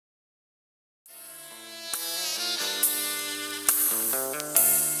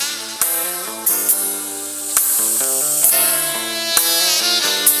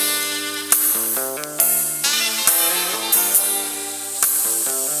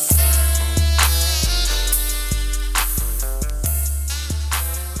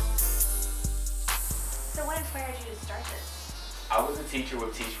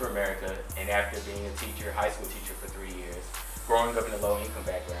with Teach for America, and after being a teacher, high school teacher for 3 years, growing up in a low-income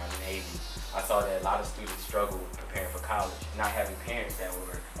background in Haiti, I saw that a lot of students struggle with preparing for college, not having parents that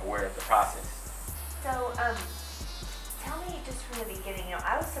were aware of the process. So, tell me just from the beginning,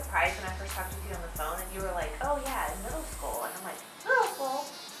 I was surprised when I first talked with you on the phone and you were like, oh yeah, in middle school. And I'm like, middle school?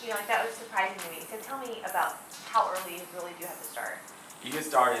 Like that was surprising to me. So tell me about how early you really do have to start. You can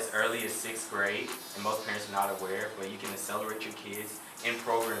start as early as 6th grade, and most parents are not aware, but you can accelerate your kids in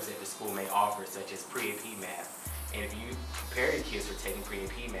programs that the school may offer, such as pre-AP math. And if you prepare your kids for taking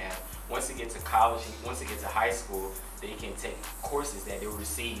pre-AP math, once they get to college, once they get to high school, they can take courses that they'll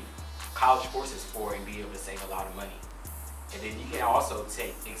receive college courses for and be able to save a lot of money. And then you can also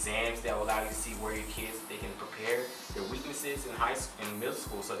take exams that will allow you to see where your kids, they can prepare their weaknesses in middle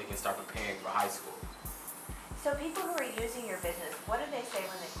school so they can start preparing for high school. So people who are using your business, what do they say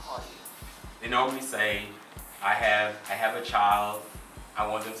when they call you? They normally say, I have a child, I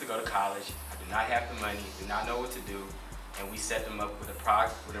want them to go to college, I do not have the money, do not know what to do, and we set them up with a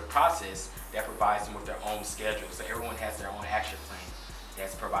process that provides them with their own schedule. So everyone has their own action plan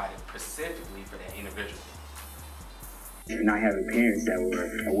that's provided specifically for that individual. Not having parents that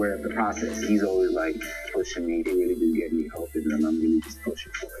were aware of the process, he's always like pushing me. He really do get me helping them. I'm really just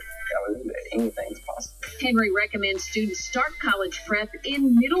pushing for it. I believe that anything's possible. Henry recommends students start college prep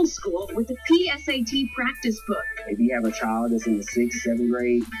in middle school with the PSAT practice book. If you have a child that's in the 6th, 7th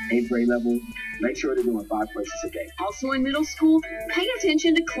grade, 8th grade level, make sure they're doing 5 questions a day. Also in middle school, pay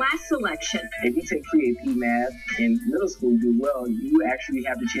attention to class selection. If you take pre-AP math in middle school, do well, you actually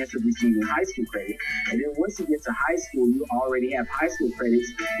have the chance of receiving high school credit. And then once you get to high school, you already have high school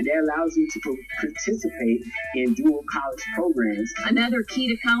credits, and that allows you to participate in dual college programs. Another key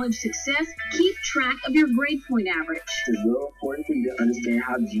to college success, keep track of your grade point average. It's real important for you to understand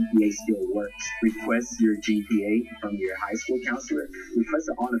how GPA skill works. Request your GPA from your high school counselor. Request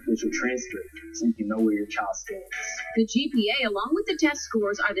an unofficial transcript so you can know where your child stands. The GPA, along with the test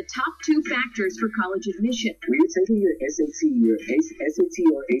scores, are the top 2 factors for college admission. When you're taking your SAT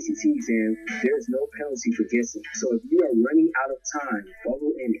or ACT exam, there is no penalty for guessing. So if you are running out of time, follow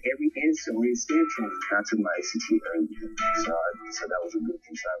in every answer on your stand train. I took my ACT early, so that was a good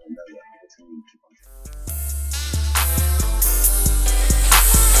thing. So I haven't done that opportunity to keep on.